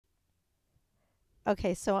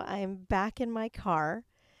Okay, so I'm back in my car,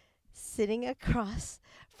 sitting across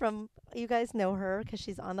from, you guys know her because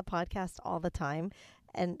she's on the podcast all the time.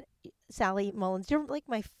 And Sally Mullins, you're like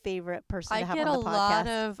my favorite person I to have get on a the lot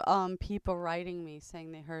podcast. of people writing me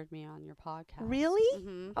saying they heard me on your podcast. Really?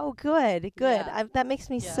 Mhm. Oh, good, good. Yeah. That makes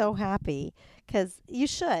me Yeah. so happy because you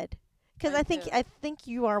should. Because I I do. think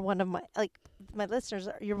you are one of my listeners.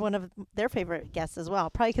 You're one of their favorite guests as well.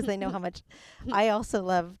 Probably because they know how much I also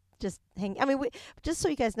love just hang. I mean, just so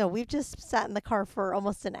you guys know, we've just sat in the car for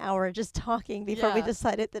almost an hour just talking before we Yeah.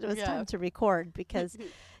 decided that it was Yeah. time to record because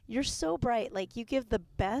you're so bright. Like you give the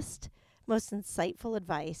best, most insightful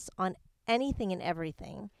advice on anything and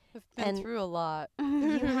everything. I've been And through a lot.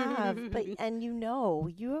 you have, but and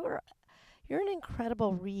you're an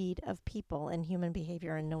incredible read of people and human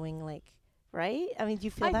behavior and knowing right? I mean, do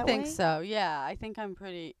you feel I that think way? so. Yeah, I think I'm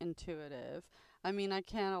pretty intuitive. I mean, I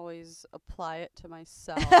can't always apply it to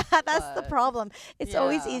myself, That's the but problem. It's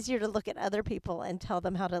always yeah. easier to look at other people and tell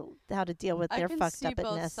them how to deal with I their can fucked see both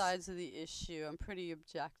upness. sides of the issue. I'm pretty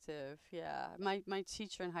objective. Yeah. My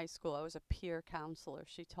teacher in high school, I was a peer counselor.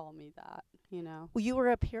 She told me that, you know. Well, you were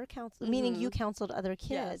a peer counselor, meaning you Mhm. counseled other kids.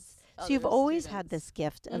 Yes. So you've Other always had students. this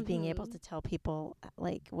gift of being able Mhm. to tell people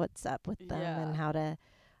like what's up with them and Yeah. how to.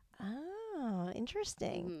 Oh,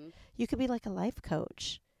 interesting. Mhm. You could be like a life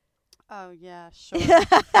coach. Oh yeah, sure. Yeah.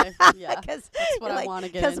 Because That's what I want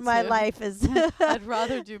to get into. my life is. I'd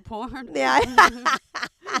rather do porn. Yeah.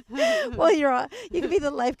 Well, you could be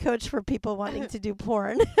the life coach for people wanting to do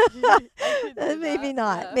porn. I could do Maybe that,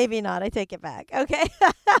 not. yeah. Maybe not. I take it back. Okay.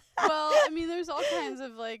 Well, I mean, there's all kinds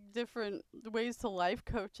of like different ways to life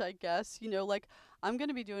coach, I guess. You know, like I'm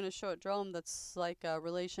gonna be doing a short drone that's like a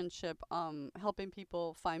relationship, helping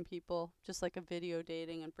people find people, just like a video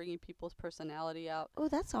dating and bringing people's personality out. Oh,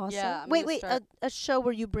 that's awesome. Yeah, I'm Wait, gonna wait. start. A show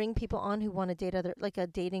where you bring people on who want to date other, like a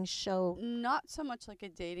dating show. Not so much like a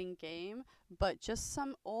dating game, but just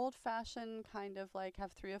some old-fashioned kind of like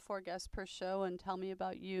have 3 or 4 guests per show and tell me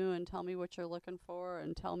about you and tell me what you're looking for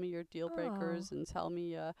and tell me your deal breakers Oh. and tell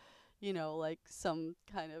me, like some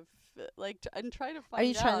kind of and try to Are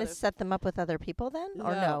you find trying out to if set them up with other people then,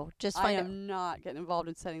 or no? Just I find out. am not getting involved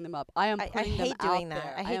in setting them up. I am I putting them hate out doing that.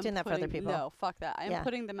 there. I hate am doing that for other putting- people. No, fuck that. I am Yeah.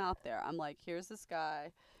 putting them out there. I'm like, here's this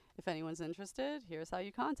guy. If anyone's interested, here's how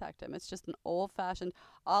you contact him. It's just an old-fashioned.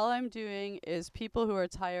 All I'm doing is people who are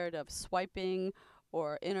tired of swiping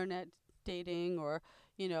or internet dating or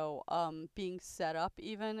being set up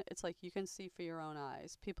even. It's like you can see for your own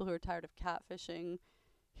eyes. People who are tired of catfishing.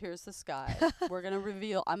 Here's this guy. We're gonna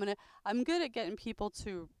reveal. I'm good at getting people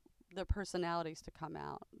to their personalities to come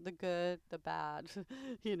out. The good, the bad,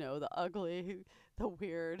 the ugly, the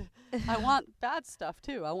weird. I want bad stuff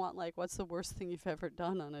too. I want like, what's the worst thing you've ever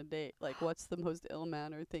done on a date? Like, what's the most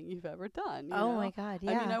ill-mannered thing you've ever done? You Oh know? my God. I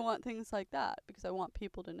mean, Yeah. I want things like that because I want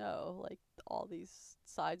people to know like all these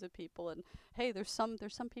sides of people. And hey, there's some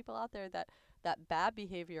people out there that bad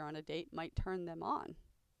behavior on a date might turn them on.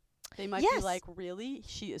 They might Yes. be like, really?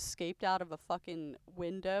 She escaped out of a fucking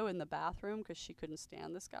window in the bathroom because she couldn't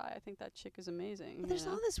stand this guy? I think that chick is amazing. Well, there's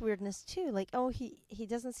all this weirdness too. Like, oh, he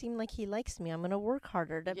doesn't seem like he likes me. I'm gonna work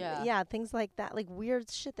harder. Yeah. Things like that. Like weird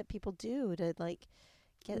shit that people do to like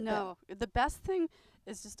get. No, the best thing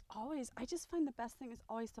is just always, I just find the best thing is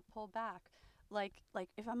always to pull back. Like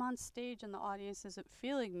if I'm on stage and the audience isn't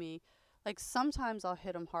feeling me, like sometimes I'll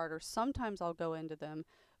hit them harder, sometimes I'll go into them.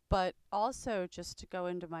 But also just to go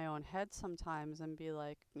into my own head sometimes and be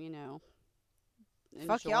like,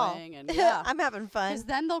 Fuck y'all. enjoying and yeah. I'm having fun. Because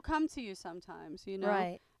then they'll come to you sometimes,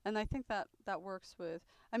 Right. And I think that works with,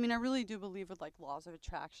 I mean, I really do believe with like laws of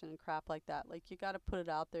attraction and crap like that. Like you got to put it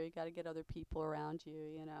out there. You got to get other people around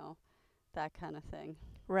you, that kind of thing.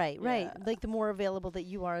 Right. Right. Yeah. Like the more available that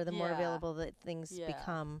you are, the more Yeah. available that things Yeah.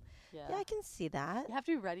 become. Yeah. Yeah, I can see that. You have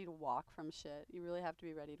to be ready to walk from shit. You really have to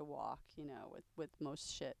be ready to walk, with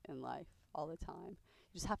most shit in life all the time.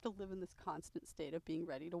 You just have to live in this constant state of being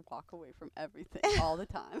ready to walk away from everything all the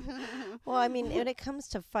time. Well, I mean, when it comes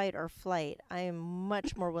to fight or flight, I am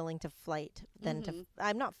much more willing to flight than to. Mhm.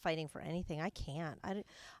 I'm not fighting for anything. I can't. I don't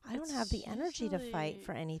It's have the energy to fight usually-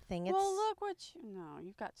 for anything. Well, look no,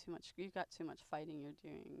 you've got too much fighting you're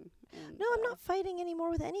doing. No, I'm not fighting anymore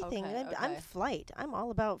with anything. Okay, I'm okay. flight. I'm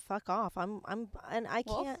all about fuck off. And I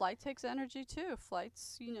Well, can't. flight takes energy too.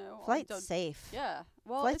 Flight's, Flight's don't- safe. Yeah.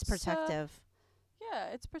 Well, Flight's it's protective. Yeah,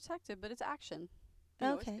 it's protective, but it's action.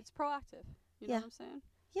 Okay. It's proactive. You know Yeah. what I'm saying?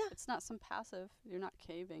 Yeah. It's not some passive. You're not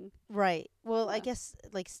caving. Right. Well, I Yeah. guess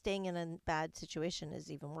like staying in a bad situation is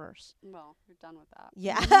even worse. Well, you're done with that.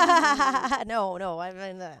 Yeah. No. I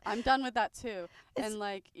mean, I'm done with that too. It's- And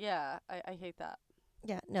like, yeah, I hate that.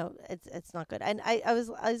 Yeah, no, it's not good. And I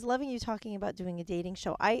was loving you talking about doing a dating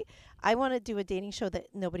show. I want to do a dating show that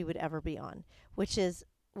nobody would ever be on, which is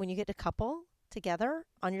when you get a couple together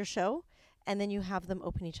on your show and then you have them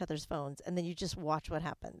open each other's phones and then you just watch what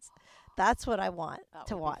happens. That's what I want That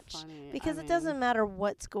to would be watch. funny. Because I it doesn't mean, matter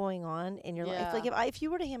what's going on in your life. Like yeah. if you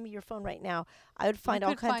were to hand me your phone right now, I would You find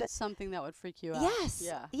all could kinds find of something that would freak you out. yes,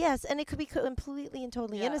 Yeah. yes, and it could be completely and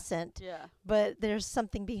totally Yeah. innocent, Yeah. but there's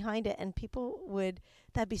something behind it, and people would.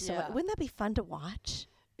 That'd be so. Yeah. Wouldn't that be fun to watch?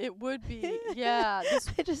 It would be. Yeah. This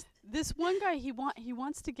I just this one guy, he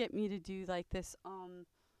wants to get me to do like this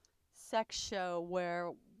sex show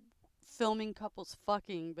where filming couples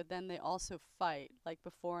fucking, but then they also fight, like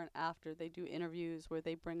before and after. They do interviews where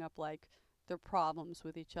they bring up like their problems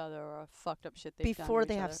with each other or fucked up shit they've done before to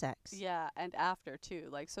they each have other. sex. Yeah, and after too.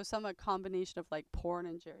 Like so a combination of like porn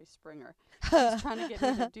and Jerry Springer. He's trying to get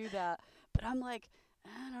me to do that. But I'm like,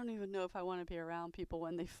 I don't even know if I want to be around people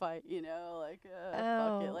when they fight, you know, like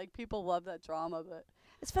fuck it. Oh. Like people love that drama, but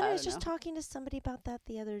It's funny. I I was don't just know. talking to somebody about that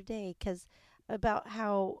the other day, about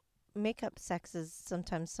how makeup sex is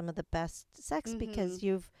sometimes some of the best sex because Mhm.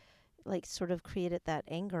 you've like sort of created that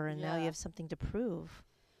anger and now you Yeah. have something to prove.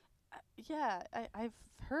 Yeah, I've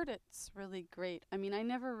heard it's really great. I mean, I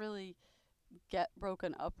never really get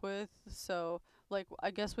broken up with, so like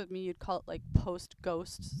I guess with me you'd call it like post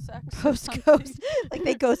ghost sex. or Post something. ghost, like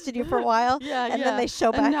they ghosted you for a while, Yeah, and yeah. then they show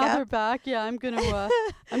and back now they're up. back. Yeah, I'm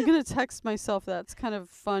gonna text myself. That's kind of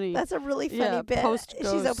funny. That's a really funny Yeah, bit. She's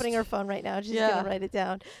post-ghost. opening her phone right now. She's Yeah. gonna write it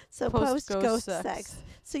down. So Post post ghost sex.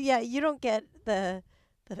 So yeah, you don't get the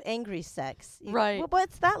angry sex. Right.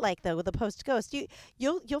 What's that like though with the post ghost?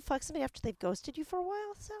 You'll fuck somebody after they've ghosted you for a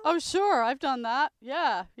while. So. Oh, sure, I've done that.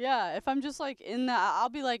 Yeah, yeah. If I'm just like in that, I'll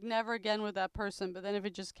be like never again with that person. But then if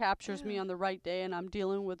it just captures me on the right day and I'm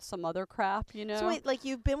dealing with some other crap, you know. So wait, like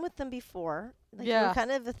you've been with them before, like you Yeah. were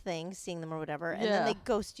kind of a thing, seeing them or whatever, and then Yeah. they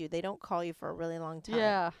ghost you. They don't call you for a really long time.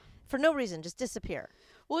 Yeah. For no reason, just disappear.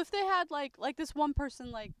 Well, if they had like this one person,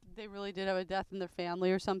 like they really did have a death in their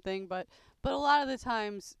family or something, but a lot of the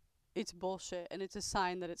times it's bullshit and it's a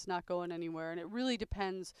sign that it's not going anywhere, and it really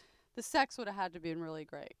depends. The sex would have had to been really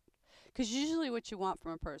great, because usually what you want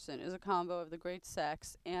from a person is a combo of the great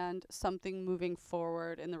sex and something moving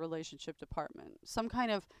forward in the relationship department, some kind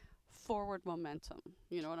of forward momentum.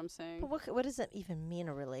 You know what I'm saying? But what does that even mean,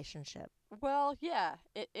 a relationship? Well, yeah,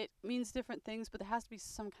 it means different things, but there has to be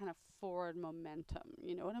some kind of forward momentum.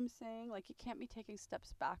 You know what I'm saying? Like, you can't be taking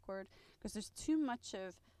steps backward, because there's too much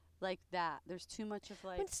of, like, that. There's too much of,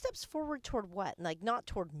 like... When steps forward toward what? Like, not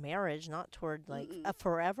toward marriage, not toward, like, Mm-mm. a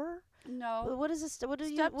forever? No. What is this? What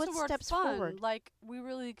Toward steps fun. forward? Like, we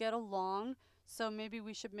really get along, so maybe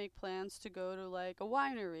we should make plans to go to, like, a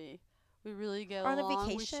winery. We really get Or on a along.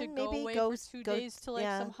 We vacation, should go maybe away go for 2 go days to, like,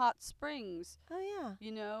 yeah. some hot springs. Oh, yeah.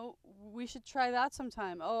 You know, we should try that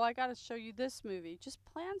sometime. Oh, I got to show you this movie. Just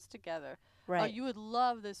plans together. Oh, Right. you would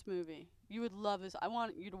love this movie. You would love this. I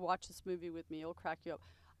want you to watch this movie with me. It'll crack you up.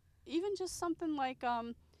 Even just something like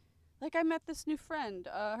I met this new friend.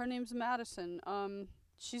 Her name's Madison.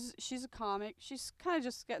 She's a comic. She's kind of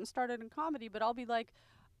just getting started in comedy, but I'll be like,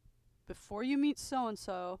 before you meet so and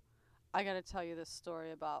so, I got to tell you this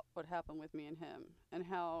story about what happened with me and him, and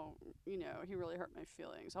how, you know, he really hurt my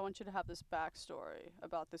feelings. I want you to have this backstory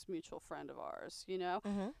about this mutual friend of ours, you know?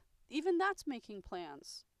 Mm-hmm. Even that's making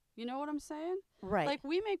plans. You know what I'm saying? Right. Like,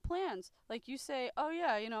 we make plans. Like, you say, oh,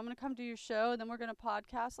 yeah, you know, I'm going to come to your show, and then we're going to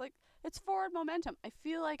podcast. Like, it's forward momentum. I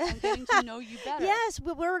feel like I'm getting to know you better. Yes,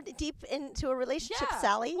 we're deep into a relationship, Yeah.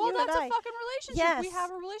 Sally. Well, you that's and I. a fucking relationship. We Yes. have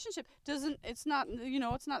a relationship. It's not, you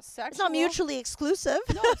know, it's not sexual. It's not mutually exclusive.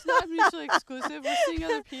 No, it's not mutually exclusive. We're seeing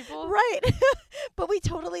other people. Right. But we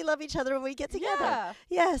totally love each other when we get together. Yeah.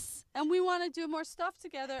 Yes. And we want to do more stuff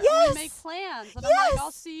together. And Yes. we make plans. And I'm Yes. like,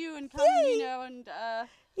 I'll see you and come, Yay. you know, and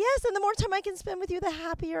Yes, and the more time I can spend with you, the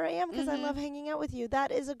happier I am because I Mhm. love hanging out with you.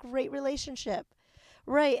 That is a great relationship.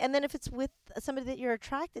 Right. And then if it's with somebody that you're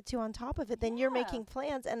attracted to on top of it, then you're Yeah. making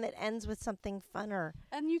plans and it ends with something funner.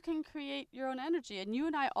 and you can create your own energy. And you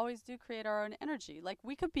and I always do create our own energy. Like,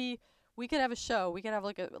 we could have a show. We could have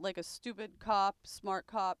like a stupid cop, smart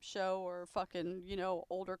cop show, or fucking, you know,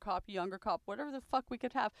 older cop, younger cop, whatever the fuck we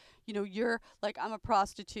could have. You know, you're like, I'm a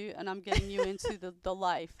prostitute and I'm getting you into the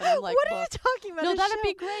life. And I'm like, what are you look, talking about? no, a that'd show?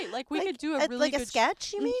 be great. Like, we Like could do a really like good a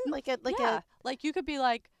sketch, you mean? Mhm. Like yeah. a Like, you could be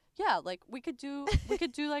like, yeah, like we could do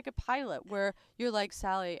like a pilot where you're like,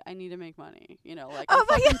 Sally, I need to make money. You know, like, Oh I'm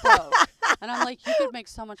my fucking broke. And I'm like, you could make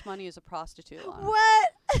so much money as a prostitute, Lana. what?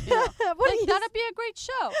 You know, What like do you that'd be a great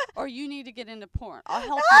show. Or you need to get into porn. I'll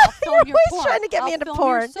help you. Ah, I'll film you're your always porn. trying to get I'll me into film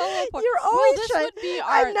porn. Your solo porn. You're Well, always this trying. would be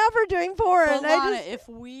our. I'm never doing porn. But I Lana, just if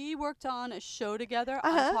we worked on a show together,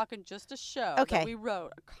 Uh-huh. I'm talking just a show Okay. that we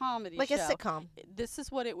wrote, a comedy like show. a sitcom. This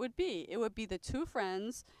is what it would be. It would be the two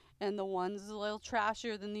friends, and the one's a little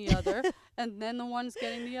trashier than the other, and then the one's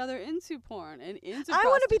getting the other into porn and into I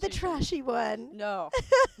want to be the prostitution. trashy one. No.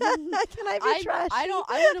 Can I be trashy?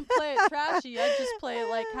 I wouldn't play it trashy. I'd just play it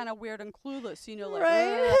like kind of weird and clueless, you know, like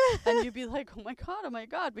Right. and you'd be like, oh my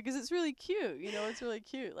god, because it's really cute, you know, it's really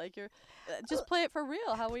cute. Like you're just play it for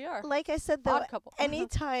real, how we are. Like I said though, Odd couple.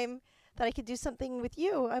 anytime that I could do something with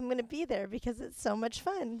you, I'm going to be there because it's so much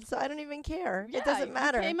fun. So I don't even care. Yeah, it doesn't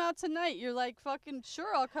matter. You came out tonight. You're like, fucking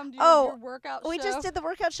sure, I'll come to your workout We show. just did the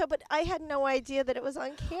workout show, but I had no idea that it was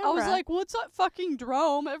on camera. I was like, what's that fucking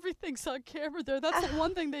drome? Everything's on camera there. That's the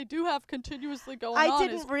one thing they do have continuously going on. I is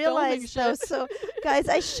didn't filming realize though. shit. So, guys,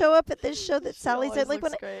 I show up at this show that She Sally's always at. Like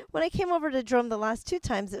looks great. when I came over to Drome the last 2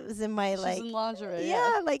 times, it was in my She's like in lingerie.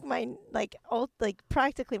 yeah, like my old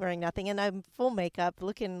practically wearing nothing, and I'm full makeup,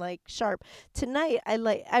 looking like sharp. Tonight,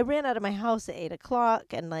 I ran out of my house at 8:00,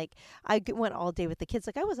 and went all day with the kids.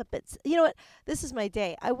 Like I was up at you know what? This is my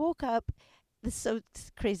day. I woke up. This is so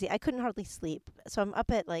crazy. I couldn't hardly sleep, so I'm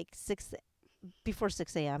up at like before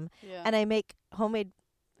 6 a.m. Yeah. and I make homemade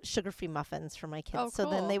sugar-free muffins for my kids. Oh, so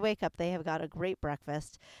then cool. they wake up, they have got a great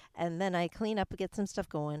breakfast, and then I clean up and get some stuff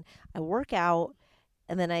going. I work out,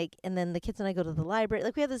 and then the kids and I go to the library.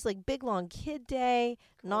 Like we have this like big long kid day,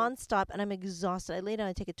 nonstop, and I'm exhausted. I lay down,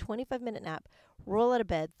 I take a 25-minute nap, roll out of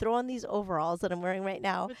bed, throw on these overalls that I'm wearing right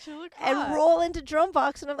now, But you look and hot. roll into Drome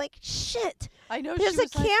Box, and I'm like, shit. I know There's she a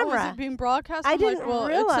was like, oh, is camera. it being broadcast? I I'm didn't like, well,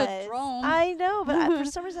 realize. It's a drone. I know, but for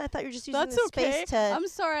some reason I thought you were just using That's the okay. space to. I'm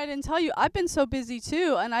sorry I didn't tell you. I've been so busy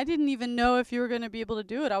too, and I didn't even know if you were going to be able to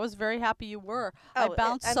do it. I was very happy you were. I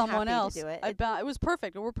bounced I'm someone happy else. To do it. It was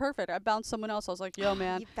perfect. We're perfect. I bounced someone else. I was like, yo,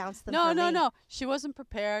 man. You bounced them No, for me. no. She wasn't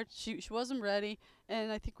prepared. She wasn't ready. And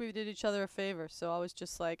I think we did each other a favor. So I was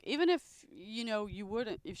just like, even if, you know,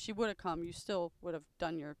 if she would have come, you still would have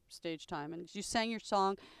done your stage time. And you sang your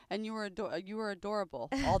song, and you were adorable.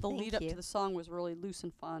 All the lead up you. to the song was really loose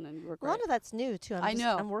and fun, and you were A great. lot of that's new too. I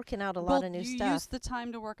know. I'm working out a Well, lot of new you stuff. used the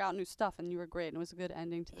time to work out new stuff, and you were great. And it was a good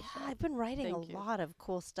ending to the Yeah, show. I've been writing Thank a you. lot of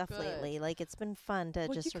cool stuff Good. lately. Like it's been fun to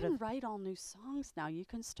Well, just you sort can of. write all new songs now. You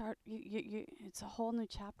can start. You it's a whole new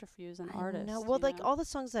chapter for you as an I artist. know. Well, you like know? all the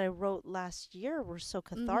songs that I wrote last year were so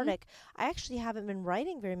cathartic. I actually haven't been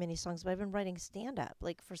writing very many songs, but I've been writing stand up.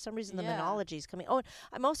 Like for some reason, the Yeah. monology is coming. Oh, and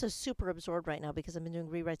I'm also super absorbed right now because I've been doing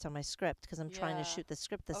rewrites on my script because I'm trying to Yeah. shoot the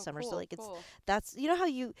script this Oh, summer. cool, So like cool. that's you know how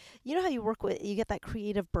you work with you get that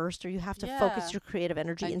creative burst or you have to focus Yeah. your creative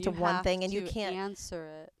energy And into you one have thing and you to can't. answer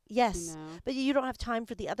it. Yes. You know? But you don't have time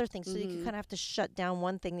for the other things, so you Mhm. kind of have to shut down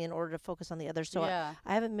one thing in order to focus on the other. So yeah.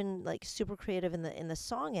 I haven't been like super creative in the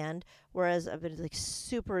song end, whereas I've been like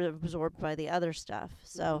super absorbed by the other stuff.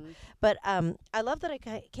 So, Mhm. but I love that I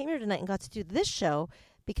came here tonight and got to do this show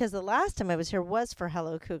because the last time I was here was for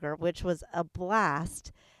Hello Cougar, which was a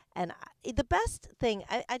blast. And the best thing,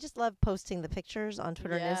 I just love posting the pictures on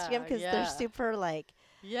Twitter and Instagram because they're yeah. super like.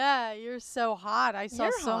 Yeah, you're so hot. I saw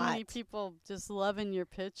You're so many hot. people just loving your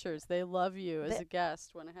pictures. They love you as They- a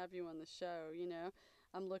guest when I have you on the show, you know.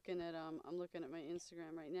 I'm looking at my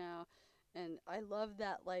Instagram right now, and I love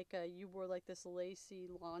that you wore like this lacy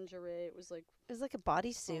lingerie. It was like It was like a oh,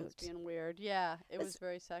 it's bodysuit. being weird. Yeah, it was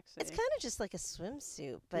very sexy. It's kind of just like a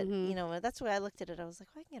swimsuit, but Mhm. you know that's why I looked at it. I was like,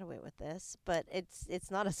 I can get away with this, but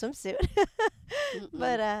it's not a swimsuit.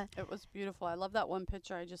 But It was beautiful. I love that one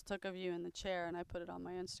picture I just took of you in the chair, and I put it on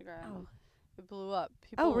my Instagram. Oh. It blew up.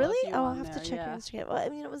 People oh love really? you Oh, I'll on have to there, check yeah. your Instagram. Well, I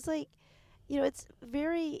mean, it was like, it's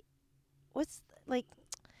very, what's like,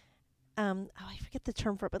 I forget the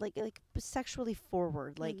term for it, but like sexually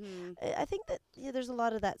forward. Like, Mhm. I think that there's a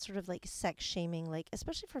lot of that sort of like sex shaming, like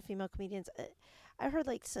especially for female comedians. I heard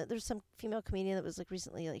like there's some female comedian that was like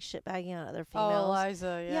recently like shitbagging on other females. Oh,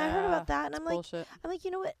 Eliza, yeah. Yeah, I heard about that, and It's I'm like, bullshit.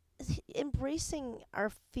 you know what? Embracing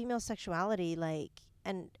our female sexuality, like,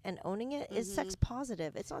 and owning it is sex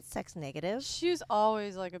positive. It's not sex negative. She's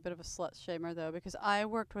always like a bit of a slut shamer though, because I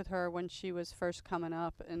worked with her when she was first coming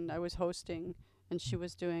up, and I was hosting, and she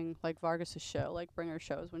was doing like Vargas's show, like bringer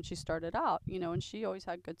shows when she started out, you know, and she always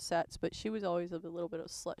had good sets, but she was always a little bit of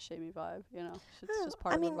slut shamey vibe, you know. It's Oh, just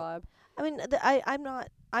part of her vibe. I mean, I'm not.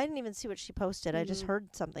 I didn't even see what she posted. I just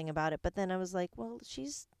heard something about it, but then I was like, well,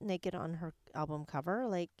 she's naked on her album cover.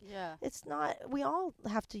 Like, Yeah. it's not. We all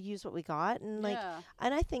have to use what we got, and like, yeah.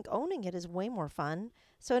 and I think owning it is way more fun.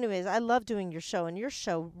 So, anyways, I love doing your show, and your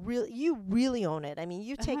show you really own it. I mean,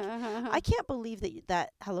 you take. I can't believe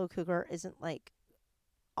that Hello Cougar isn't like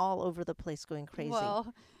all over the place going crazy.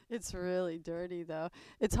 Well, it's really dirty though.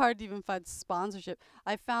 It's hard to even find sponsorship.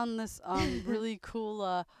 I found this really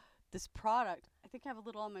cool this product. I think I have a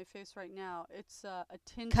little on my face right now. It's a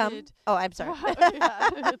tinted. Come? Oh, I'm sorry. Yeah,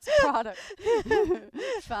 it's a product.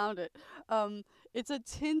 Found it. It's a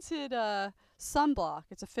tinted sunblock.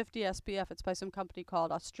 It's a 50 SPF. It's by some company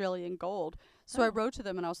called Australian Gold. So I wrote to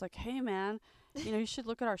them and I was like, hey man, you should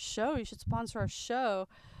look at our show. You should sponsor our show.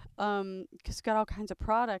 'Cause it's got all kinds of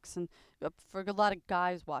products, and for a lot of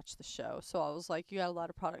guys watch the show. So I was like, you got a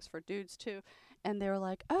lot of products for dudes too. And they were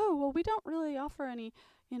like, oh, well, we don't really offer any,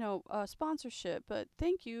 sponsorship, but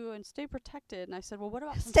thank you and stay protected. And I said, well, what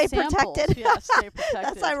about some Stay samples? protected. Yeah, stay protected.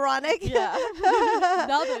 That's ironic. Yeah.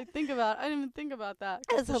 Now that I think about it, I didn't even think about that.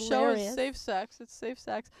 'Cause That's the hilarious. show is safe sex. It's safe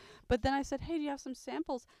sex. But then I said, hey, do you have some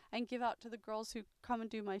samples I can give out to the girls who come and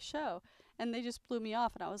do my show? And they just blew me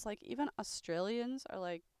off. And I was like, even Australians are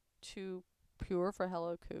like too pure for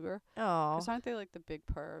Hello Cougar. Oh, 'Cause aren't they like the big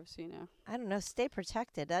pervs, I don't know. Stay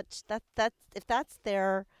protected. That's if that's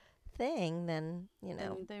their thing, then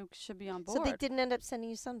Then they should be on board. So they didn't end up sending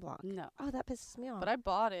you sunblock. No. Oh, that pisses me off. But I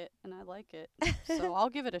bought it and I like it. So I'll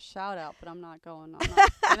give it a shout out, but I'm not going.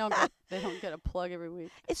 They don't get a plug every week.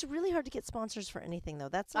 It's really hard to get sponsors for anything, though.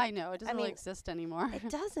 I know. It doesn't really exist anymore. It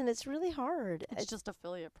doesn't. It's really hard. It's just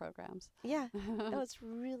affiliate programs. Yeah. No, it's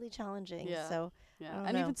really challenging. Yeah. So yeah.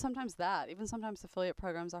 And even sometimes affiliate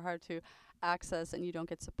programs are hard to access, and you don't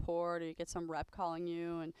get support, or you get some rep calling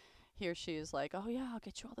you, and he or she is like, oh yeah, I'll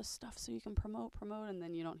get you all this stuff so you can promote, and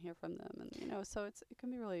then you don't hear from them, and so it can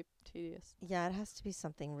be really tedious. Yeah, it has to be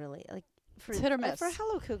something really like it's hit or miss. For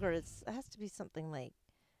Hello Cougar, it has to be something like,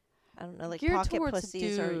 I don't know, like geared pocket towards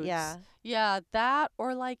pussies dudes. Yeah, that,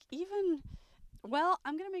 or like even. Well,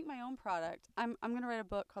 I'm going to make my own product. I'm going to write a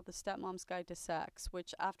book called The Stepmom's Guide to Sex,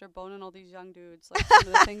 which after boning all these young dudes, like some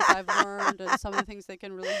of the things I've learned and some of the things they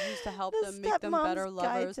can really use to help them make them better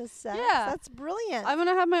lovers. Guide to Sex. Yeah. That's brilliant. I'm going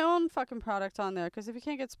to have my own fucking product on there, because if you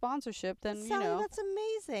can't get sponsorship, then, Sally, that's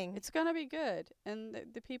amazing. it's going to be good. And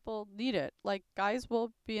the people need it. Like, guys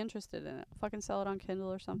will be interested in it. Fucking sell it on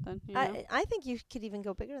Kindle or something. I think you could even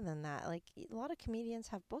go bigger than that. Like, a lot of comedians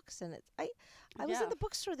have books, and I was at the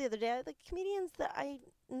bookstore the other day. The comedians that I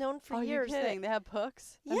known for years. Are you kidding? They have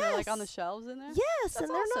books? And they're like on the shelves in there? Yes, that's and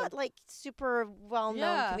they're awesome. not like super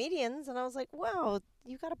well-known comedians. And I was like, wow,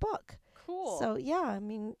 you got a book. Cool. So yeah, I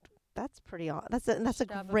mean, that's pretty awesome. That's a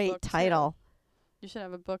great Too. title. You should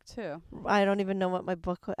have a book too. I don't even know what my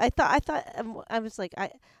book was. I thought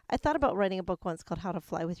about writing a book once called How to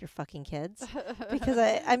Fly with Your Fucking Kids, because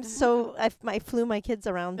I flew my kids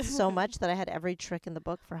around so much that I had every trick in the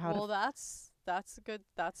book for how to. Well, that's good.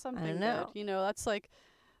 That's something I know. good.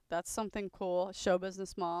 That's something cool. Show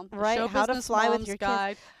business mom. Right. How to fly with your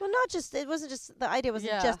guide. kids. Well, it wasn't just the idea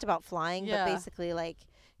wasn't just about flying, but basically like,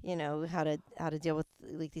 how to deal with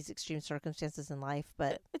like these extreme circumstances in life.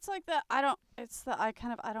 But it's like that. I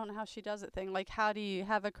don't know how she does it thing. Like, how do you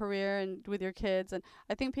have a career and with your kids? And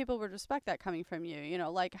I think people would respect that coming from you.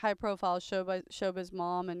 Like high profile showbiz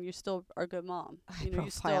mom, and you still are a good mom. High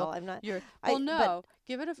profile. I'm not.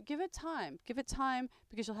 Give it time. Give it time,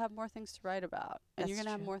 because you'll have more things to write about, and you're gonna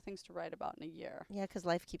have more things to write about in a year. Yeah, because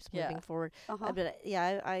life keeps moving forward. But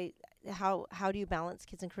how do you balance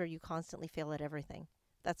kids and career? You constantly fail at everything.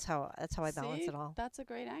 That's how I balance it all. That's a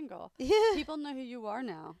great angle. Yeah. People know who you are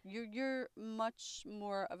now. You're much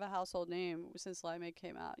more of a household name since Limeade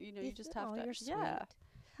came out. You just have to. You're sweet.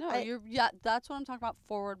 No, that's what I'm talking about.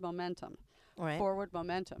 Forward momentum. Right. Forward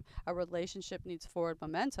momentum. A relationship needs forward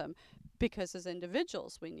momentum, because as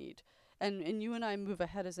individuals we need. And you and I move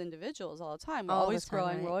ahead as individuals all the time. We're always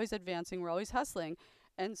growing. Right? We're always advancing. We're always hustling.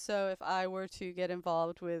 And so if I were to get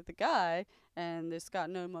involved with the guy and there's got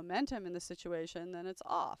no momentum in the situation, then it's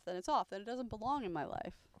off. Then it doesn't belong in my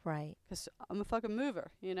life. Right. Because I'm a fucking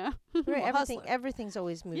mover, Right. Everything's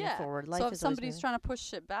always moving forward. Life so if is somebody's trying to push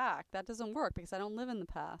shit back, that doesn't work, because I don't live in the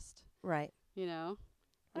past. Right. And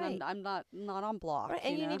right. I'm not on block. Right.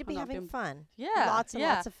 And you need to be having fun. Yeah. Lots and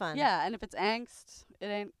lots of fun. Yeah. And if it's angst,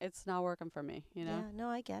 it's not working for me, Yeah. No,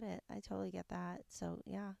 I get it. I totally get that. So,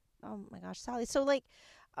 yeah. Oh, my gosh, Sally. So,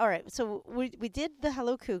 all right. So, we did the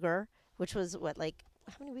Hello Cougar, which was,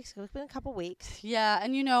 how many weeks ago? It's been a couple weeks. Yeah.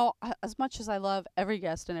 And, as much as I love every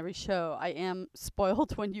guest and every show, I am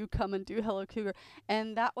spoiled when you come and do Hello Cougar.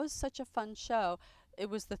 And that was such a fun show.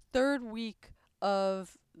 It was the third week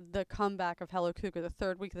of the comeback of Hello Cougar, the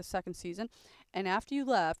third week of the second season. And after you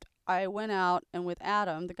left, I went out and with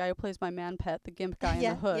Adam, the guy who plays my man pet, the gimp guy in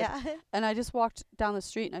the hood, and I just walked down the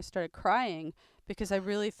street and I started crying, because I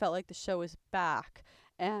really felt like the show was back,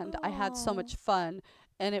 and I had so much fun,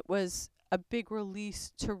 and it was a big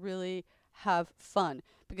release to really have fun.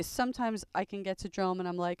 Because sometimes I can get to Drome and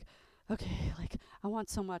I'm like, okay, like, I want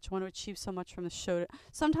so much. I want to achieve so much from the show.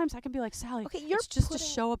 Sometimes I can be like, Sally, Okay, you're it's just a putting-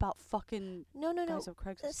 show about fucking No. guys of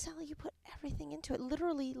Craigslist. Sally, you put everything into it.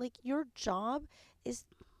 Literally, like, your job is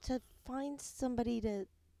to find somebody to,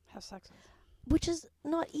 Have sex with. which is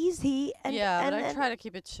not easy. And, Yeah, but and, I try to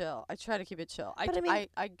keep it chill. I But I mean,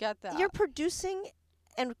 I get that. you're producing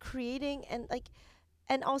and creating and, like,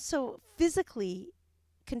 and also physically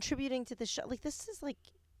contributing to the show. Like, this is, like,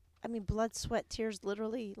 I mean, blood, sweat, tears,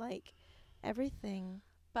 literally, like, everything.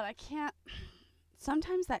 But I can't.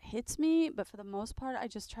 Sometimes that hits me, but for the most part, I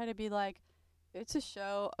just try to be like, it's a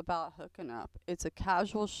show about hooking up. It's a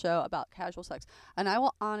casual show about casual sex. And I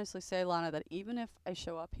will honestly say, Lana, that even if I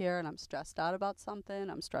show up here and I'm stressed out about something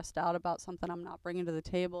I'm not bringing to the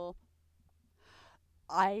table,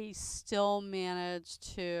 I still manage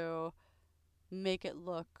to make it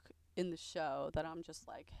look in the show that I'm just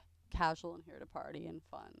like casual and here to party and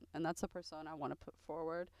fun. And that's a persona I want to put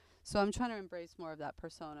forward. So I'm trying to embrace more of that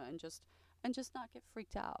persona and just not get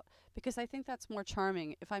freaked out, because I think that's more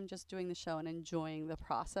charming if I'm just doing the show and enjoying the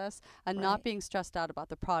process and not Right. being stressed out about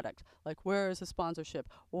the product. Like, where is the sponsorship?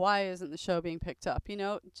 Why isn't the show being picked up? You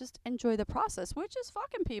know, just enjoy the process, which is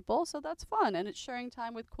fucking people. So that's fun. And it's sharing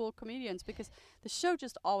time with cool comedians, because the show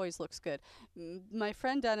just always looks good. My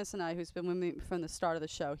friend Dennis and I, who's been with me from the start of the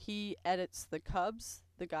show, he edits the Cubs,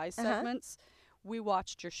 the guys segments. We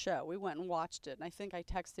watched your show. We went and watched it, and I think I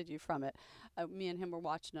texted you from it. Me and him were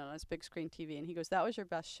watching it on his big screen TV, and he goes, that was your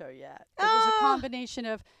best show yet. It was a combination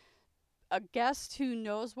of a guest who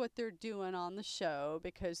knows what they're doing on the show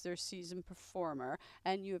because they're a seasoned performer,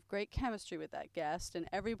 and you have great chemistry with that guest, and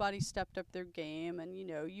everybody stepped up their game, and, you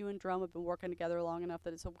know, you and Drum have been working together long enough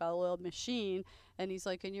that it's a well-oiled machine. And he's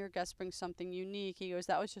like, and your guest brings something unique. He goes,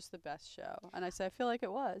 that was just the best show. And I said, I feel like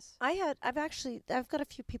it was. I've got a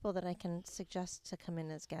few people that I can suggest to come in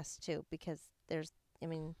as guests too, because I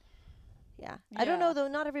don't know though.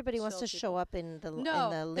 Not everybody wants to show up in the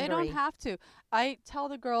livery. They don't have to. I tell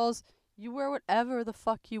the girls, you wear whatever the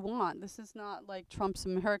fuck you want. This is not like Trump's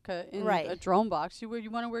America in a drone box. You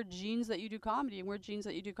want to wear jeans that you do comedy, and wear jeans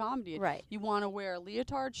that you do comedy. Right. You want to wear a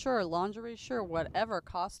leotard, sure, lingerie, sure, whatever,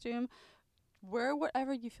 costume. Wear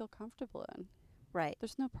whatever you feel comfortable in. Right.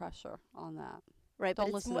 There's no pressure on that. Right,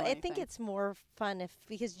 Don't but listen to I think anything. it's more fun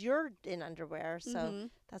because you're in underwear, so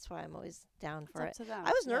that's why I'm always down for it.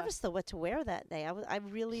 I was nervous though what to wear that day. I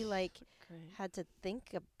really had to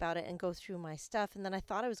think about it and go through my stuff, and then I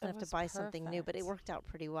thought I was going to have to buy something new, but it worked out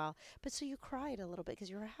pretty well. But so you cried a little bit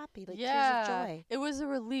because you were happy, like tears of joy. It was a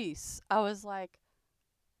release. I was like,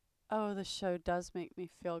 oh, the show does make me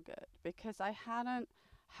feel good, because I hadn't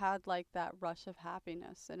had like that rush of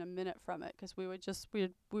happiness in a minute from it, because we've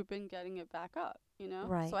been getting it back up, you know.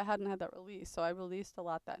 Right. So I hadn't had that release, so I released a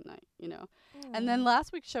lot that night, you know. And then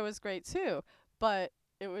last week's show was great too, but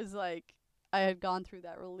it was like I had gone through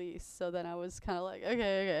that release, so then I was kind of like,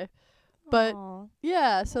 okay. But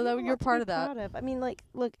yeah, so that you're part of that. I mean, like,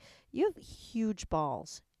 look, you have huge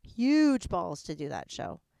balls to do that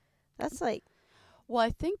show. That's like. Well, I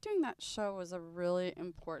think doing that show was a really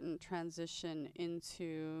important transition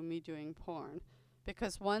into me doing porn,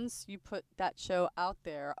 because once you put that show out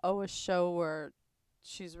there, a show where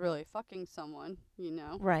she's really fucking someone, you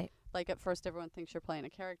know? Right. Like, at first everyone thinks you're playing a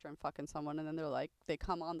character and fucking someone, and then they're like, they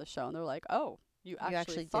come on the show and they're like, oh, you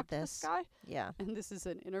actually fucked this guy? Yeah. And this is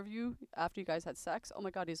an interview after you guys had sex? Oh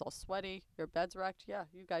my God, he's all sweaty. Your bed's wrecked. Yeah,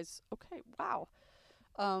 you guys, okay, wow.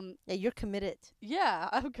 Yeah, you're committed. Yeah,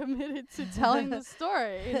 I'm committed to telling the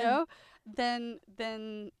story, you know? Then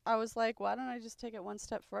I was like, why don't I just take it one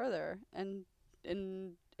step further and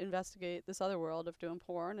investigate this other world of doing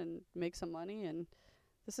porn and make some money, and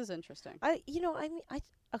this is interesting.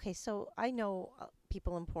 Okay, so I know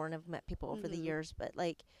people in porn. I've met people over the years, but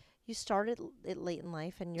like you started it late in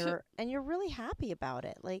life, and you're really happy about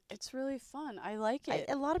it. Like, it's really fun. I like it.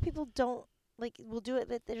 A lot of people don't will do it,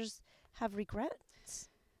 but they just have regrets.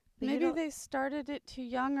 But maybe they started it too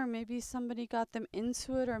young, or maybe somebody got them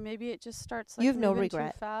into it, or maybe it just starts like you have no moving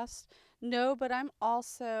regret. Too fast. No, but I'm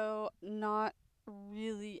also not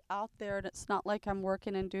really out there, and it's not like I'm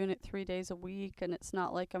working and doing it 3 days a week, and it's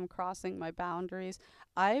not like I'm crossing my boundaries.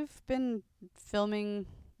 I've been filming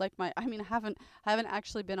I haven't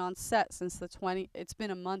actually been on set since it's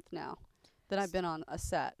been a month now that I've been on a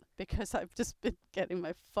set, because I've just been getting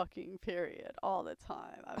my fucking period all the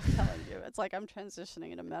time. I'm telling you, it's like I'm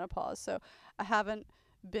transitioning into menopause, so I haven't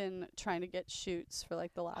been trying to get shoots for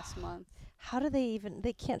like the last month. How do they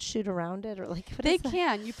can't shoot around it, or like what they is that?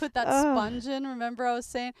 can. You put that sponge in. Remember I was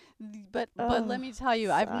saying, but let me tell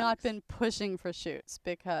you, I've not been pushing for shoots,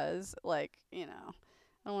 because like, you know,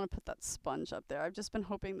 I don't want to put that sponge up there. I've just been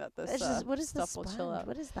hoping that this What is the stuff will chill sponge? out.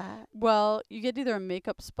 What is that? Well, you get either a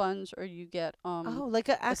makeup sponge or you get Oh, like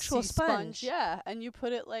an actual sea sponge. Yeah, and you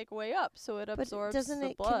put it like way up so it But absorbs doesn't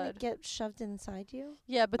the it? blood. Can it get shoved inside you?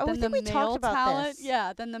 Yeah, but Oh, I then the think we talked male about talent, this.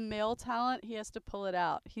 yeah, then the male talent, he has to pull it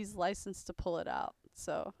out. He's licensed to pull it out.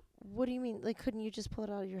 So What do you mean? Like, couldn't you just pull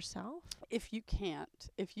it out yourself? if you can't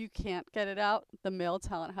get it out, the male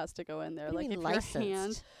talent has to go in there. What do Like you mean if licensed? your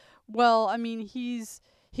hand, well, I mean he's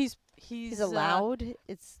allowed.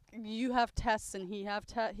 It's you have tests and he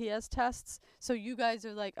has tests, so you guys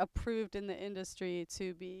are like approved in the industry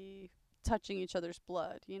to be touching each other's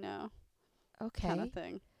blood, you know, okay. kind of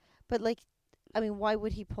thing. But like, I mean, why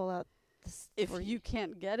would he pull out this? If you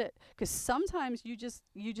can't get it, 'cause sometimes you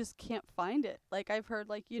just can't find it. Like I've heard,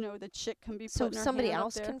 like, you know, the chick can be So putting her somebody hand up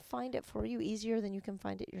else there. can find it for you easier than you can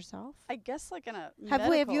find it yourself. I guess like in a Have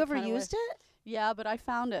you ever kinda way. used it? Yeah, but I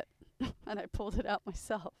found it and I pulled it out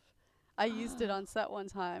myself. I used it on set one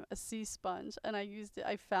time, a sea sponge, and I used it.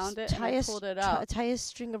 I found it and I pulled it out. Tie a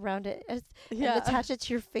string around it and Yeah, attach it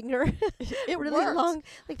to your finger. it really worked. long,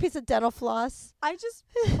 like piece of dental floss. I just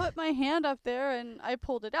put my hand up there and I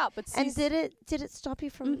pulled it out. But And did it stop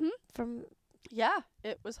you from Mhm. from? Yeah,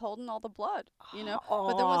 it was holding all the blood, you know, Oh.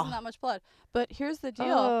 but there wasn't that much blood. But here's the deal.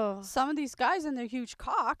 Oh. Some of these guys and their huge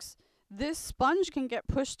cocks, this sponge can get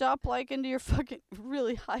pushed up like into your fucking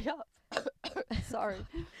really high up. Sorry.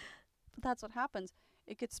 But that's what happens.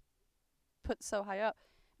 It gets put so high up.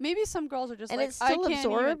 Maybe some girls are just And like, it I still can't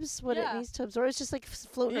even. absorbs what it Yeah. needs to absorb. It's just like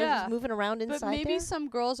floating, Yeah. just moving around inside But maybe there. some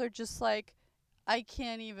girls are just like, I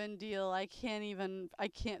can't even deal. I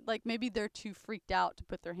can't, like, maybe they're too freaked out to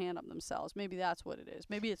put their hand on themselves. Maybe that's what it is.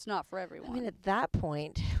 Maybe it's not for I everyone. mean, at that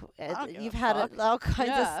point, don't give you've a had fuck. all kinds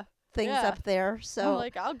yeah. of things yeah. up there. I'm So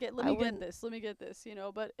like, let I me get wouldn't- let me get this, you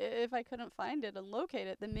know. But if I couldn't find it and locate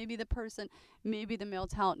it, then maybe the male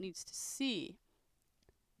talent needs to see.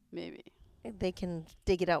 Maybe. they can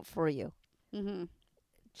dig it out for you. Mm-hmm.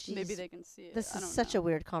 Maybe Jeez. they can see it. This I is don't such know. a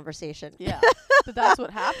weird conversation. Yeah, but that's what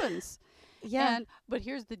happens. Yeah. But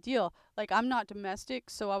here's the deal. Like, I'm not domestic,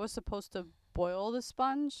 so I was supposed to boil the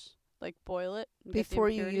sponge, like boil it and get the Before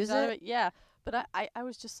you impurities use out of it? Yeah, but I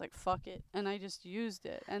was just like, fuck it, and I just used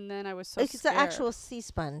it, and then I was so Like, it's scared. an actual sea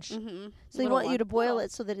sponge. Mm-hmm. So you want you to boil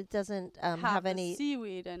it so that it doesn't have the any.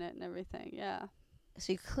 seaweed in it and everything. Yeah.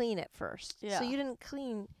 So you clean it first. Yeah. So you didn't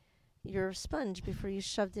clean your sponge before you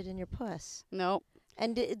shoved it in your puss. Nope.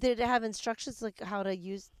 And did it have instructions like how to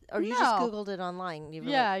use, or you just No. Googled it online? You were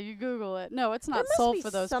Yeah, you Google it. No, it's not must sold be for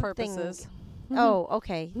those something- purposes. like, oh,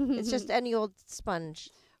 okay. It's just any old sponge.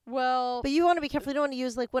 Well, But you want to be careful. You don't want to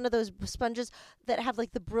use like one of those sponges that have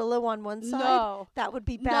like the Brillo on one side. no. That would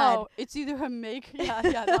be bad. No, it's either a yeah,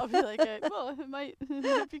 that would be like it. Well, it might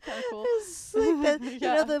be kind of cool. It's like the, Yeah. You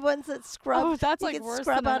know, the ones that scrub. Oh, that's you like can worse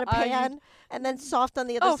scrub than out an a pan and then soft on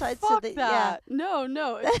the other Oh, side. fuck So that, that.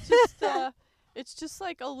 No, it's just it's just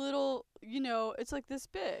like a little, you know, it's like this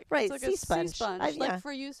big. Right, It's like sea a sponge. sea sponge, Yeah. like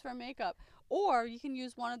for use for makeup. Or you can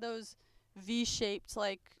use one of those V-shaped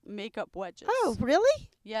like makeup wedges. Oh, really?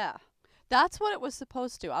 Yeah. That's what it was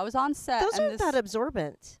supposed to. I was on set Those and aren't that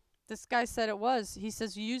absorbent. this guy said it was. He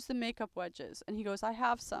says, use the makeup wedges. And he goes, I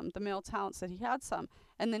have some. The male talent said he had some.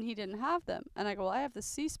 And then he didn't have them. And I go, well, I have the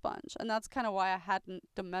sea sponge. And that's kind of why I hadn't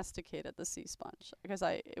domesticated the sea sponge. Because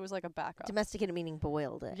it was like a backup. Domesticated meaning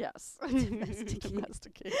boiled it. Yes.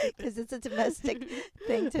 Domesticated. Because it's a domestic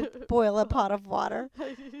thing to boil a pot of water.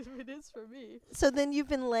 It is for me. So then you've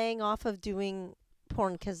been laying off of doing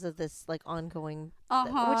porn because of this like ongoing.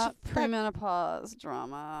 Uh-huh. Which- Premenopause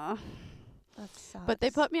drama. That sucks. But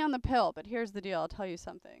they put me on the pill. But here's the deal. I'll tell you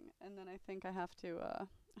something. And then I think I have to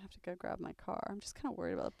go grab my car. I'm just kind of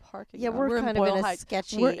worried about the parking. Yeah, lot. we're in kind of Boyle in a Heights.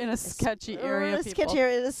 sketchy. We're in a sketchy area,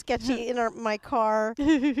 people. Sketchy in my car.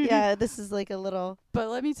 Yeah, this is like a little. But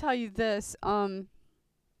let me tell you this.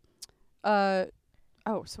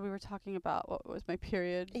 So we were talking about what was my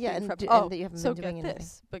period. Yeah, being and prep- that you haven't so been doing get anything.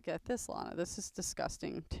 this. But get this, Lana. This is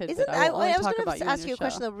disgusting tidbit. Isn't I will only I was talk going about to you ask on you your a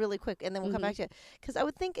question show. though, really quick, and then we'll come back Mhm. to it. Because I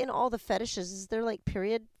would think in all the fetishes, is there like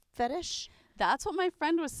period fetish? That's what my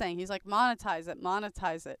friend was saying. He's like, monetize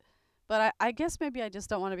it. But I guess maybe I just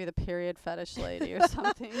don't want to be the period fetish lady or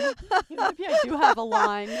something. Maybe I do have a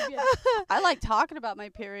line. Maybe I like talking about my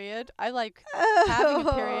period. I like having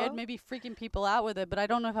a period, maybe freaking people out with it, but I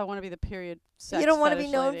don't know if I want to be the period sex You don't want to be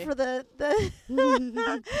fetish known lady. for the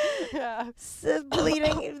Yeah.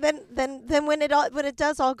 bleeding. Then when it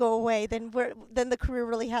does all go away, then the career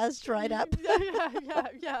really has dried up.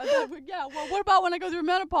 Yeah. Well, what about when I go through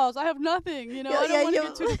menopause? I have nothing, you know. Yeah, I don't want to you-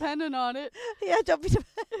 get too dependent on it. Yeah, don't be.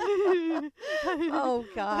 Oh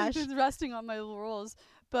gosh. It's resting on my laurels.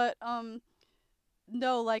 But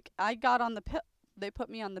No, like I got on the pill. They put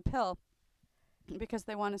me on the pill because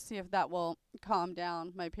they want to see if that will calm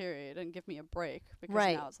down my period and give me a break, because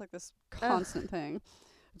Right. now it's like this constant thing.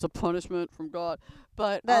 It's a punishment from God.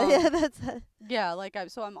 But That's yeah, like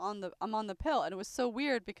I'm on the pill, and it was so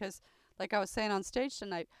weird because, like I was saying on stage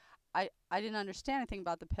tonight, I didn't understand anything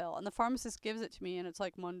about the pill, and the pharmacist gives it to me, and it's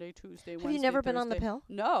like Monday, Tuesday, Wednesday. Have you never Thursday. been on the pill?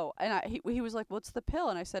 No, and he was like, "What's the pill?"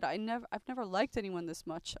 And I said, I've never liked anyone this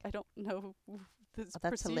much. I don't know this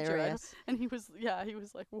That's procedure. hilarious. And he was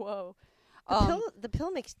like, "Whoa." The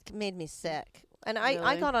pill made me sick, and I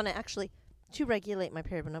Really? got on it actually to regulate my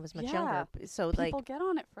period when I was much younger. So People like, get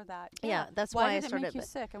on it for that. yeah, that's Why why I did it started. make you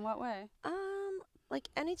sick? In what way? Like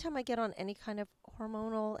anytime I get on any kind of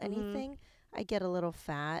hormonal anything, I get a little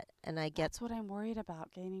fat, and I get. That's what I'm worried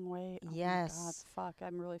about, gaining weight. Oh Yes. my God, fuck!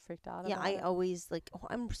 I'm really freaked out. Yeah, about I it. always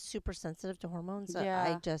I'm super sensitive to hormones.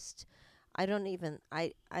 Yeah. I don't even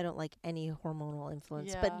I don't like any hormonal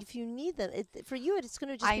influence. Yeah. But if you need them, for you it's going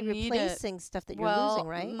to just I be need replacing stuff that you're well, losing,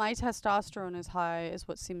 right? my testosterone is high, is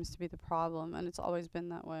what seems to be the problem, and it's always been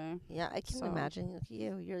that way. Yeah, I can So- imagine. Look at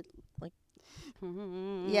you. You're like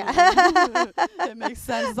It makes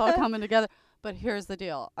sense. It's all coming together. But here's the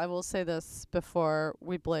deal. I will say this before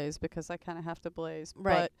we blaze, because I kind of have to blaze.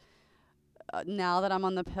 Right. But now that I'm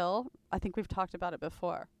on the pill, I think we've talked about it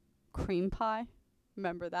before. Cream pie.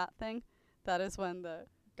 Remember that thing? That is when the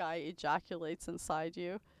guy ejaculates inside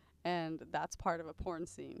you, and that's part of a porn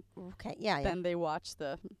scene. okay. Yeah. Then they watch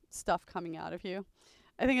the stuff coming out of you.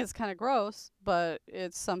 I think it's kind of gross, but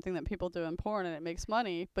it's something that people do in porn, and it makes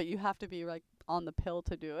money, but you have to be like on the pill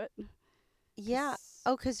to do it. Yeah.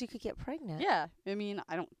 Oh, 'cause you could get pregnant. Yeah. I mean,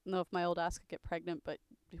 I don't know if my old ass could get pregnant, but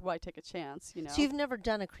why take a chance, you know? So you've never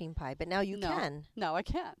done a cream pie, but now you No. can. No, I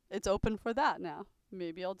can't. It's open for that now.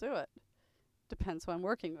 Maybe I'll do it. Depends who I'm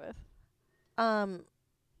working with. I'm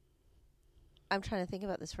trying to think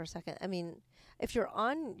about this for a second. I mean, if you're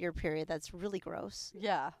on your period, that's really gross.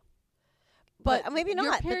 Yeah. But maybe your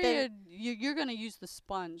not, but then- period, you're going to use the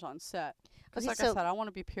sponge on set. Because Okay, like I so- said, I want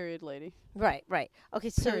to be period lady. Right.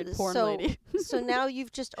 Okay. Period porn so lady. so now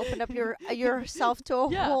you've just opened up yourself to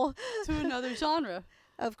a Yeah. whole To another genre.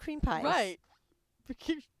 of cream pies. Right.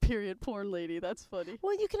 Period porn lady. That's funny.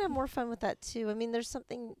 Well, you can have more fun with that too. I mean, there's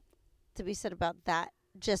something to be said about that,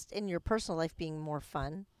 just in your personal life being more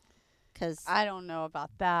fun. 'Cause I don't know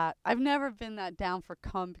about that. I've never been that down for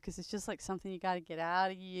cum, because it's just like something you got to get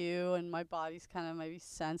out of you, and my body's kind of maybe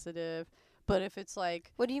sensitive. But if it's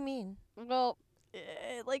like, what do you mean? well,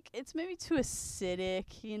 like it's maybe too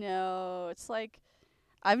acidic, you know. It's like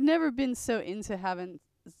I've never been so into having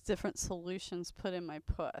different solutions put in my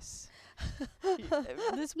puss.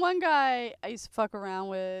 This one guy I used to fuck around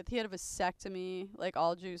with, he had a vasectomy, like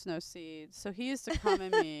all Jews, no seeds. So he used to come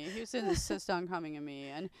in me. He was insist on coming in me,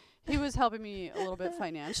 and he was helping me a little bit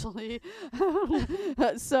financially.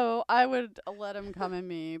 So I would let him come in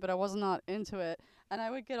me, but I was not into it. And I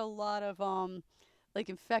would get a lot of like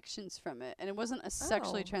infections from it, and it wasn't a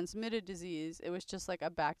sexually Oh. transmitted disease. It was just like a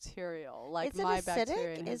bacterial, like Is it my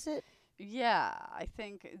bacteria. acidic? in Is his- it? Yeah, I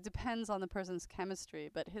think it depends on the person's chemistry,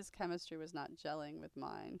 but his chemistry was not gelling with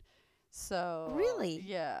mine. So Really?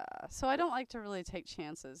 yeah. So I don't like to really take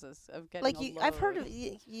chances of getting Like a I've heard load. of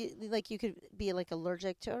you could be like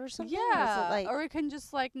allergic to it or something. Or is Yeah, it like, or it can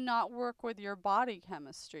just like not work with your body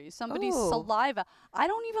chemistry. Somebody's Oh. saliva. I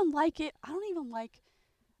don't even like it. I don't even like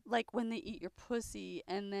when they eat your pussy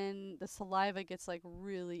and then the saliva gets like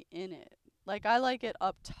really in it. Like I like it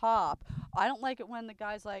up top. I don't like it when the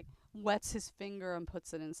guy's like wets his finger and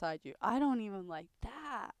puts it inside you. I don't even like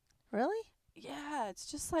that. really? Yeah,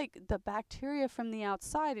 it's just like the bacteria from the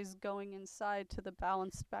outside is going inside to the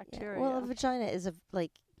balanced Yeah. bacteria. Well, a vagina is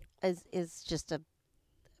is just a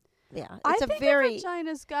I it's a think very a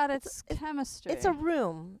vagina's got its chemistry. it's a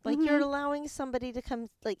room. Like you're Mhm. allowing somebody to come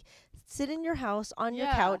like sit in your house on your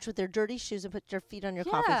Yeah. couch with their dirty shoes and put their feet on your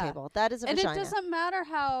coffee Yeah. table. That is a and vagina. it doesn't matter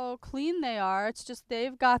how clean they are. It's just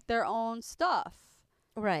they've got their own stuff.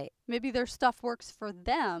 Right. Maybe their stuff works for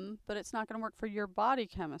them, but it's not going to work for your body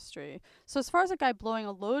chemistry. So as far as a guy blowing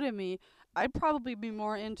a load at me, I'd probably be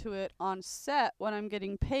more into it on set when I'm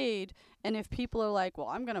getting paid. And if people are like, well,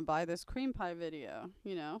 I'm going to buy this cream pie video,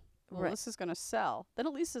 you know, well, Right. this is going to sell, then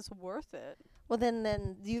at least it's worth it. Well,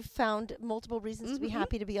 then you've found multiple reasons to be Mhm.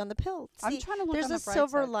 happy to be on the pill. I'm See, trying to look there's on a the bright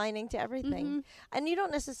silver side. lining to everything. Mhm. And you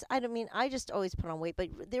don't necessarily, I don't mean, I just always put on weight,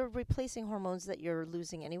 but they're replacing hormones that you're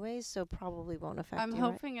losing anyways, so probably won't affect I'm you.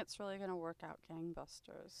 Right? hoping it's really going to work out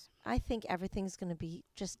gangbusters I think everything's going to be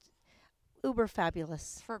just uber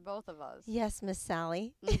fabulous. for both of us. Yes, Miss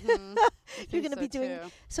Sally. Mhm. I You're think gonna so be doing-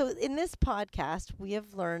 too. So in this podcast, we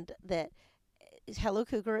have learned that Hello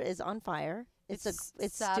Cougar is on fire.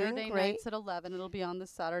 It's Saturday doing great. nights at 11. It'll be on the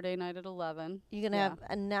Saturday night at 11. You're gonna have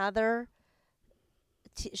another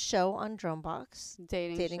show on Dronebox.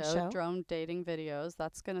 Dating show, drone dating videos.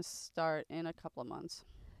 That's gonna start in a couple of months.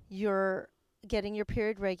 You're getting your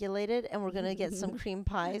period regulated, and we're gonna get some cream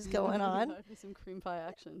pies going on. Some cream pie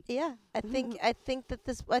action. Yeah, I think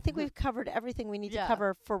we've covered everything we need to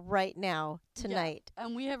cover for right now tonight. Yeah.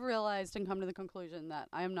 And we have realized and come to the conclusion that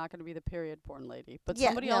I am not going to be the period porn lady, but Yeah,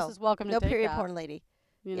 somebody no. else is welcome to No take period that, porn lady.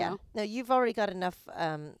 You Yeah. know? No, you've already got enough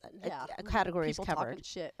categories People covered. talking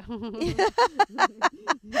shit.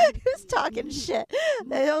 Who's talking shit?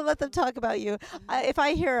 They don't let them talk about you. If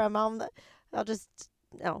I hear them, I'll just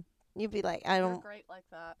no. You'd be like, I You're don't. great like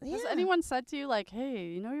that. Yeah. Has anyone said to you like, "Hey,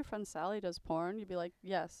 you know your friend Sally does porn?" You'd be like,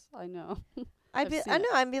 "Yes, I know." I'd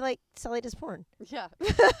be like, Sally does porn. Yeah.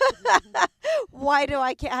 Why do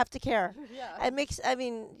I have to care? Yeah. It makes. I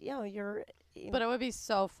mean, you're. But it would be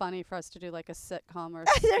so funny for us to do like a sitcom or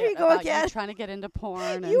There you skit go about again. you trying to get into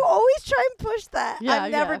porn. You always try and push that. Yeah,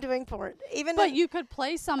 I'm never yeah. doing porn. Even But if you could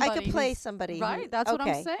play somebody. I could play who's- somebody. Right. That's what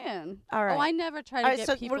I'm saying. All right. Oh, I never try All to right, get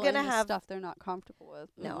so people we're gonna into have- stuff they're not comfortable with.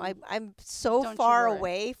 No, Mhm. I'm so Don't you far worry.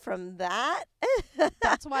 away from that.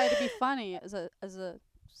 That's why it'd be funny as a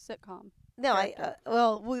sitcom. No, character.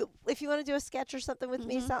 if you want to do a sketch or something with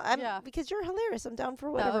me, Mhm, because you're hilarious. I'm down for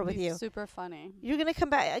That whatever would with be you. super funny. You're gonna come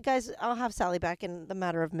back, guys. I'll have Sally back in the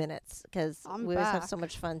matter of minutes because I'm we always have so back.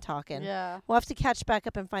 much fun talking. Yeah. We'll have to catch back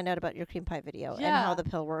up and find out about your cream pie video and how Yeah. the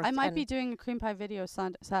pill works. I might and- be doing a cream pie video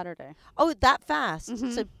Saturday. Oh, that fast!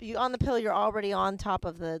 Mhm. So you on the pill? You're already on top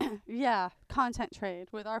of the. Yeah, content trade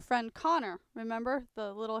with our friend Connor. Remember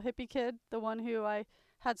the little hippie kid, the one who I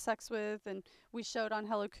had sex with, and we showed on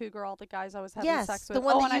Hello Cougar all the guys I was having Yes, sex the with.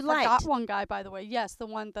 one oh, that and I you liked. forgot one guy, by the way. Yes, the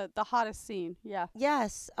one, the hottest scene. Yeah.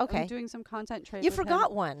 Yes. Okay. I'm doing some content trade. You with him.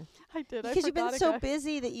 forgot one I did. because you've been forgot a so guy.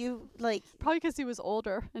 busy that you like. Probably because he was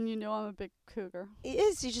older, and you know I'm a big cougar. It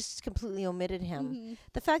is you just completely omitted him. Mhm.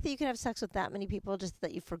 The fact that you can have sex with that many people just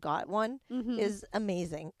that you forgot one Mhm. is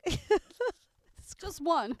amazing. just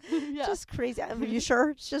one. Yeah. Just crazy. Are you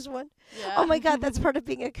sure it's just one? Yeah. Oh my God, that's part of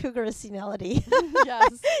being a cougar is senility.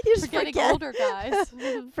 Yes. You just Forgetting forget, older guys.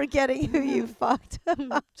 forgetting who you fucked.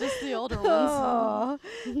 Just the older ones. Oh,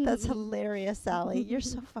 that's hilarious, Sally. You're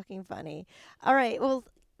so fucking funny. All right, well,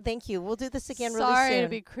 thank you. We'll do this again really soon. Sorry to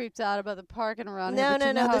be creeped out about the parking around here. No, but no,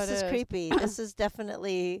 you know no. how This it is creepy. This is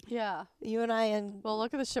definitely Yeah. you and I and Well,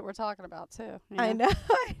 look at the shit we're talking about too. you I know.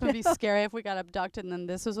 It would be scary if we got abducted and then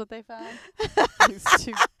this was what they found. These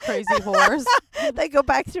two crazy whores. They go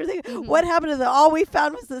back through the. Mhm. What happened to the? All we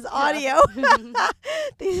found was this audio.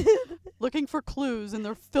 These, Looking for clues in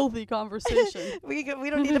their filthy conversation. we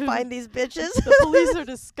don't need to find these bitches. The police are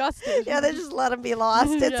disgusted. Yeah, they just let them be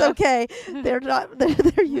lost. It's Yeah. okay. They're not.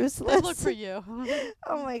 They're useless. They look for you.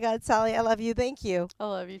 Oh my God, Sally, I love you. Thank you. I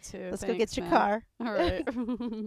love you too. Let's go Thanks, get your man. car. All right.